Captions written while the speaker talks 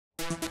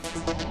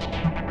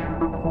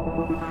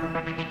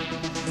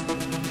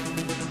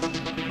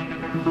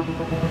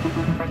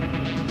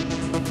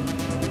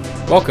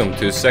Welcome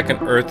to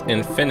 2ndEarth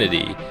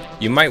Infinity.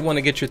 You might want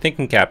to get your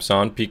thinking caps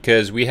on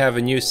because we have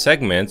a new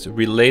segment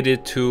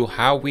related to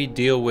how we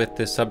deal with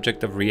the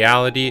subject of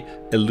reality,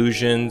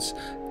 illusions,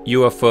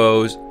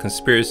 UFOs,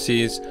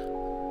 conspiracies,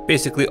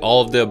 basically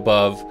all of the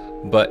above,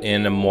 but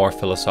in a more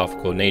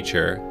philosophical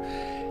nature.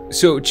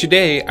 So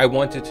today I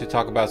wanted to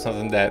talk about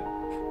something that,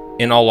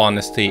 in all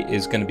honesty,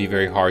 is going to be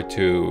very hard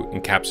to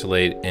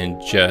encapsulate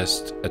in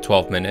just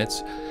 12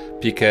 minutes.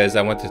 Because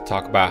I want to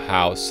talk about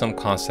how some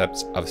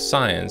concepts of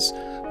science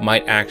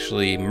might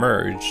actually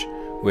merge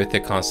with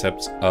the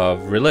concepts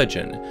of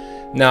religion.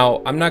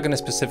 Now, I'm not going to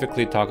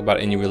specifically talk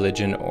about any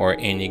religion or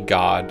any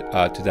god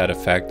to that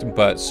effect,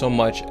 but so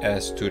much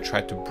as to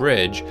try to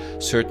bridge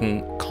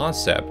certain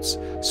concepts,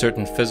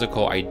 certain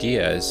physical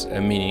ideas,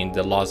 meaning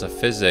the laws of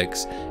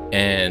physics,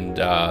 and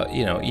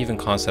even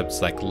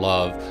concepts like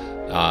love,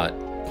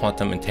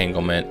 quantum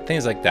entanglement,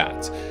 things like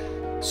that.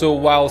 So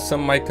while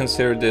some might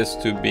consider this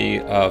to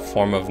be a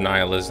form of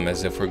nihilism,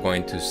 as if we're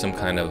going to some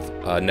kind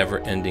of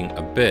never-ending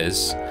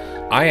abyss,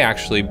 I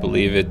actually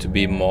believe it to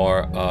be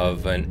more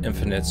of an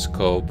infinite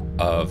scope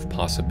of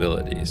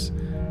possibilities.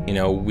 You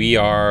know, we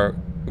are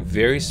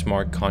very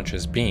smart,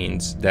 conscious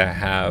beings that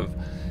have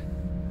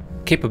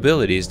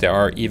capabilities that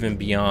are even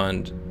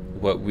beyond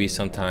what we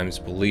sometimes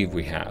believe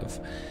we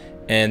have.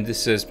 And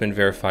this has been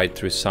verified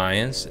through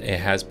science. It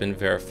has been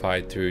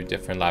verified through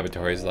different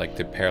laboratories like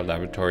the Pear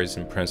Laboratories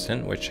in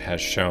Princeton, which has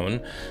shown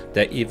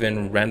that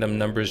even random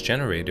numbers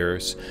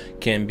generators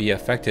can be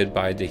affected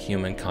by the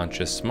human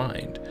conscious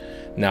mind.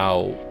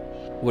 Now,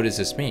 what does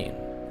this mean?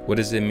 What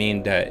does it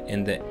mean that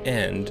in the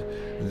end,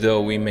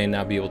 though we may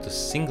not be able to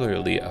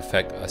singularly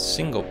affect a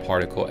single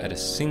particle at a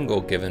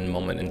single given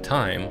moment in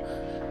time,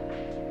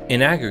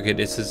 in aggregate,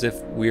 it's as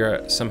if we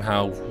are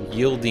somehow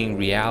yielding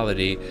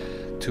reality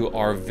to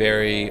our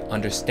very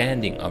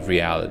understanding of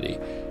reality,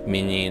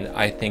 meaning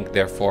I think,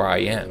 therefore I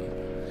am.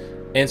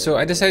 And so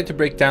I decided to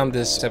break down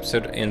this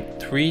episode in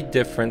 3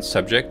 different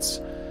subjects.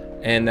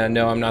 And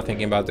no, I'm not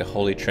thinking about the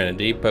Holy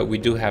Trinity, but we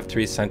do have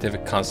 3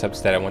 scientific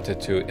concepts that I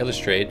wanted to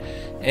illustrate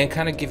and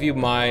kind of give you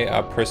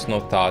my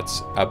personal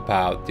thoughts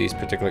about these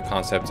particular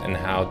concepts and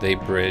how they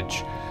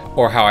bridge,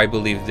 or how I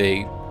believe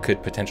they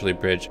could potentially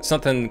bridge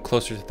something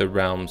closer to the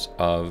realms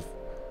of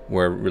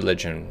where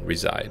religion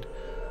reside.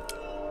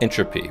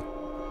 Entropy.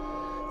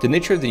 The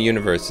nature of the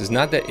universe is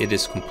not that it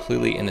is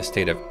completely in a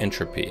state of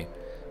entropy.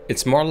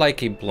 It's more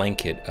like a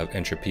blanket of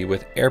entropy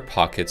with air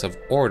pockets of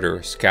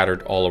order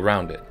scattered all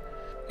around it.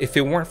 If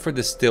it weren't for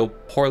the still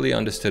poorly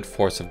understood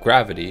force of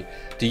gravity,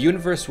 the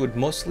universe would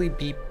mostly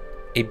be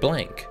a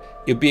blank.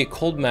 It would be a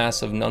cold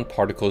mass of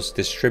nonparticles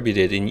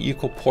distributed in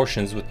equal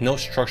portions with no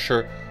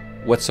structure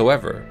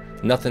whatsoever,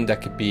 nothing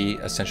that could be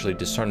essentially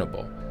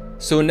discernible.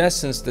 So in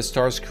essence, the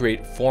stars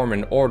create form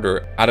and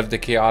order out of the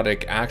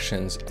chaotic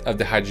actions of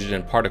the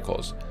hydrogen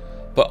particles,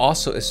 but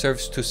also it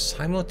serves to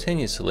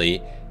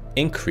simultaneously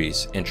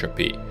increase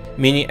entropy,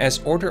 meaning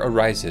as order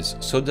arises,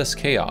 so does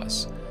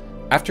chaos.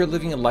 After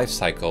living a life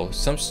cycle,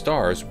 some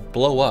stars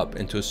blow up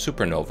into a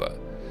supernova,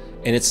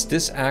 and it's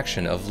this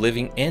action of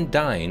living and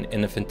dying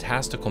in a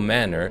fantastical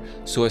manner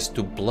so as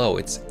to blow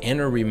its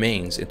inner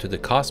remains into the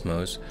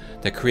cosmos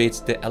that creates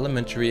the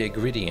elementary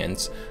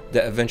ingredients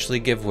that eventually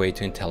give way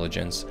to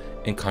intelligence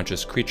and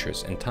conscious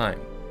creatures in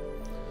time.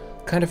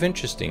 Kind of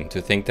interesting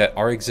to think that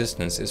our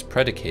existence is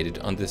predicated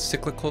on the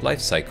cyclical life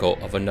cycle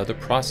of another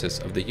process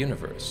of the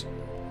universe.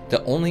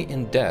 That only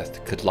in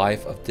death could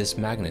life of this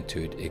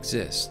magnitude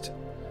exist.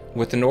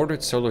 With an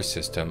ordered solar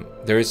system,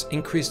 there is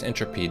increased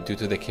entropy due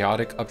to the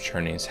chaotic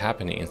upturnings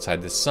happening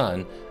inside the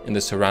sun and the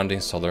surrounding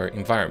solar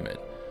environment.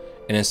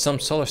 And in some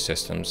solar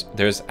systems,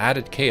 there is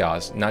added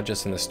chaos not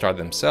just in the star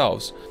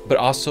themselves, but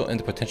also in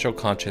the potential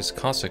conscious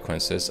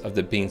consequences of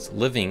the beings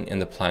living in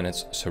the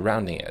planets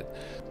surrounding it.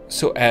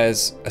 So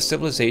as a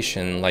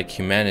civilization like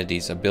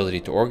humanity's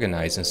ability to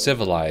organize and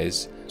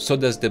civilize, so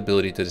does the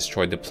ability to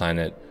destroy the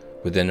planet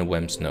within a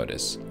whim's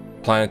notice.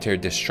 Planetary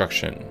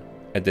destruction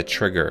at the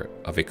trigger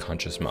of a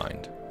conscious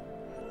mind.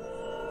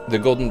 The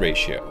golden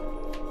ratio.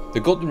 The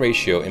golden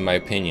ratio, in my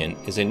opinion,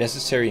 is a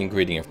necessary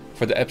ingredient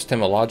for the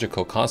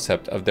epistemological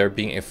concept of there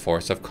being a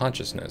force of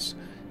consciousness,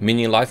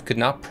 meaning life could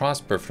not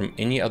prosper from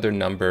any other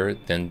number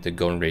than the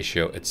golden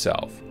ratio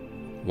itself.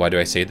 Why do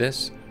I say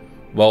this?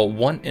 Well,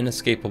 one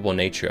inescapable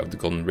nature of the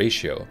golden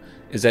ratio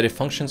is that it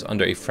functions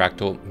under a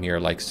fractal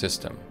mirror-like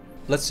system.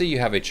 Let's say you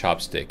have a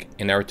chopstick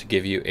and I were to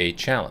give you a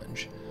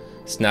challenge.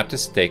 Snap the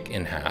stick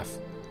in half,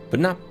 but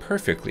not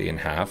perfectly in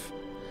half.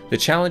 The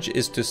challenge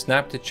is to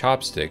snap the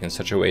chopstick in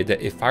such a way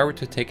that if I were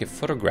to take a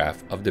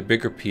photograph of the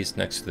bigger piece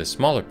next to the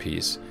smaller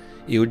piece,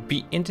 it would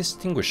be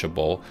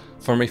indistinguishable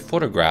from a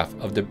photograph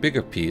of the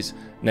bigger piece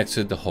next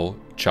to the whole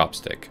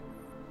chopstick.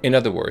 In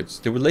other words,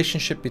 the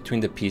relationship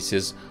between the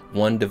pieces,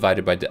 one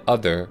divided by the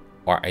other,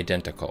 are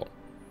identical.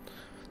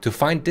 To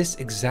find this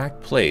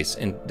exact place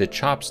in the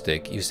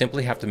chopstick, you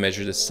simply have to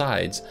measure the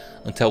sides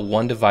until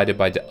 1 divided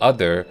by the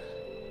other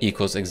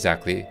equals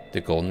exactly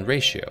the golden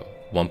ratio,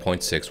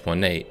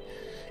 1.618.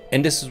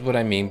 And this is what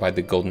I mean by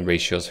the golden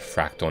ratio's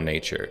fractal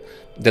nature.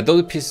 That though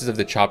the pieces of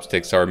the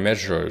chopsticks are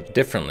measured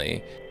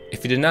differently,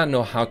 if you did not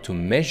know how to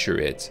measure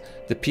it,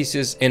 the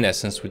pieces in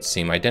essence would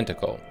seem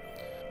identical.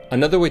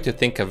 Another way to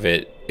think of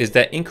it is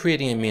that in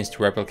creating a means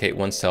to replicate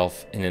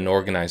oneself in an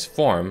organized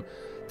form,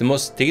 the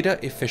most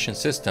data-efficient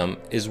system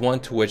is one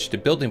to which the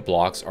building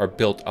blocks are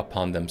built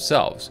upon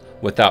themselves,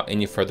 without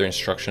any further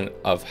instruction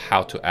of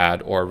how to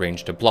add or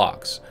arrange the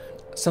blocks.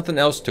 Something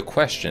else to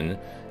question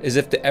is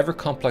if the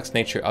ever-complex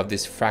nature of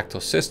these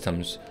fractal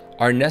systems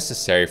are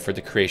necessary for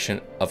the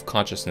creation of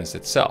consciousness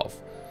itself.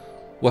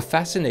 What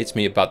fascinates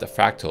me about the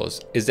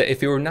fractals is that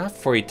if it were not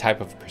for a type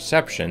of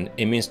perception,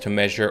 a means to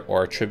measure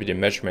or attribute a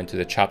measurement to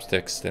the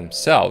chopsticks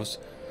themselves,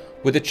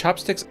 would the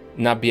chopsticks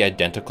not be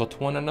identical to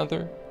one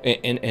another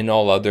in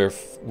all other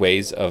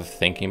ways of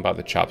thinking about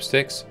the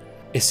chopsticks?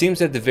 It seems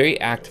that the very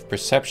act of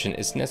perception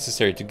is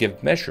necessary to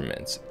give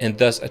measurements, and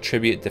thus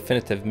attribute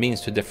definitive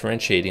means to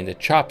differentiating the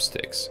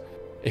chopsticks,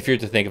 if you're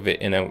to think of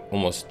it in an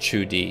almost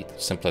 2D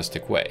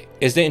simplistic way.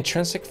 Is the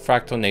intrinsic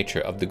fractal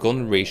nature of the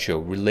golden ratio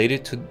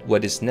related to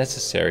what is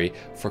necessary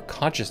for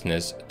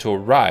consciousness to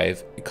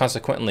arrive, and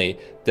consequently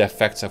the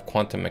effects of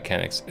quantum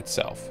mechanics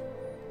itself?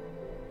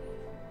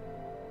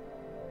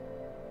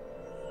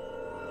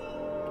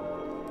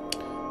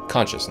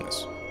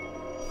 Consciousness.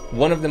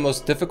 One of the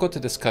most difficult to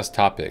discuss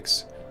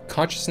topics,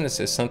 consciousness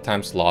is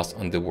sometimes lost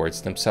on the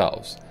words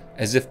themselves,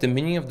 as if the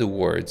meaning of the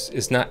words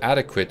is not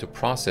adequate to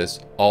process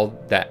all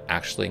that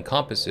actually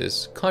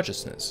encompasses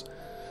consciousness.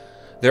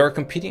 There are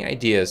competing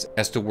ideas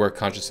as to where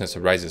consciousness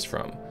arises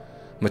from.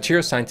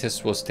 Material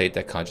scientists will state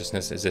that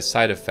consciousness is a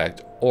side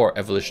effect or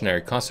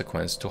evolutionary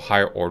consequence to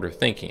higher order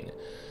thinking.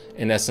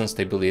 In essence,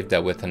 they believe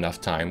that with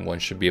enough time, one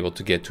should be able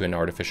to get to an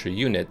artificial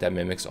unit that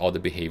mimics all the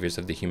behaviors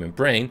of the human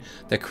brain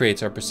that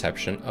creates our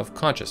perception of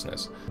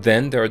consciousness.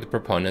 Then there are the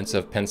proponents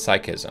of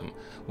panpsychism,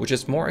 which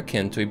is more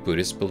akin to a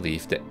Buddhist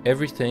belief that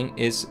everything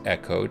is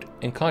echoed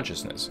in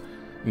consciousness,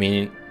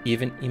 meaning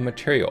even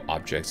immaterial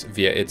objects,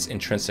 via its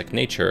intrinsic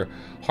nature,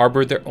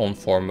 harbor their own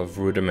form of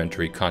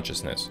rudimentary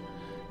consciousness.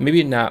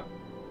 Maybe not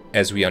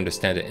as we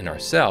understand it in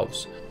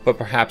ourselves, but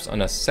perhaps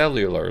on a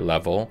cellular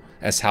level,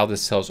 as how the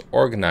cells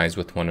organize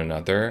with one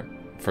another,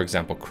 for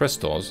example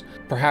crystals.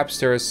 Perhaps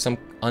there is some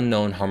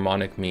unknown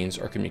harmonic means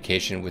or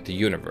communication with the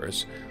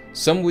universe.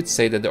 Some would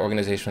say that the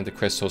organization of the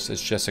crystals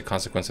is just a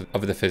consequence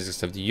of the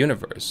physics of the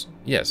universe.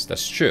 Yes,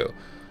 that's true.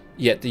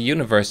 Yet the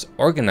universe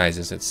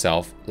organizes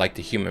itself like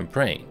the human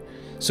brain.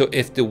 So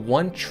if the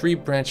one tree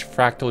branch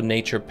fractal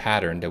nature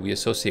pattern that we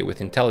associate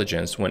with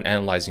intelligence when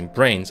analyzing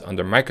brains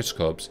under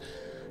microscopes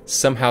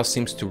somehow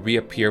seems to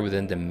reappear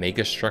within the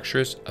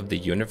megastructures of the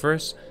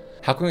universe,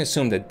 how can we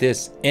assume that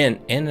this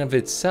in and of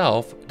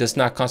itself does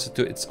not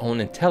constitute its own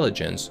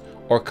intelligence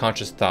or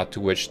conscious thought to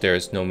which there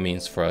is no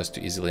means for us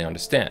to easily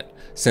understand,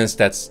 since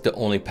that's the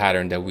only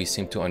pattern that we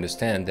seem to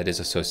understand that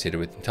is associated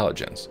with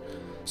intelligence?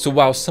 So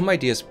while some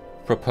ideas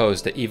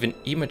propose that even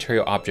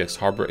immaterial objects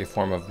harbor a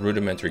form of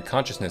rudimentary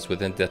consciousness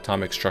within the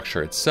atomic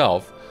structure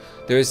itself,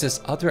 there is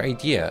this other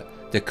idea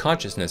that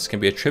consciousness can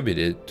be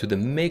attributed to the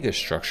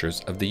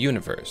megastructures of the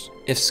universe.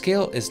 If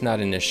scale is not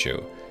an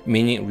issue,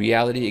 meaning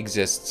reality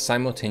exists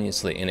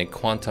simultaneously in a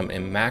quantum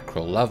and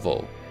macro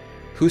level,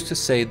 who's to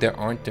say there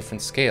aren't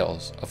different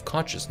scales of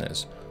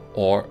consciousness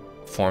or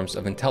forms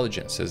of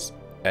intelligences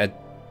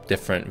at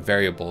different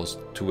variables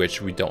to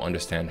which we don't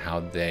understand how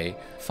they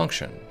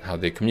function, how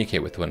they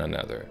communicate with one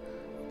another?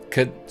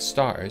 Could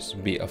stars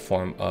be a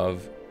form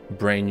of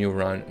brain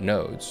neuron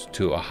nodes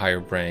to a higher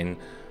brain,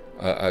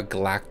 a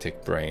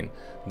galactic brain,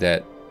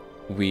 that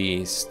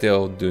we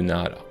still do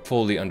not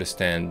fully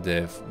understand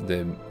the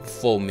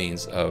full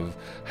means of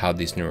how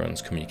these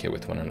neurons communicate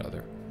with one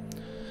another?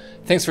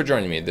 Thanks for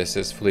joining me. This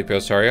is Felipe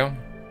Osorio,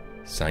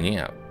 signing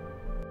out.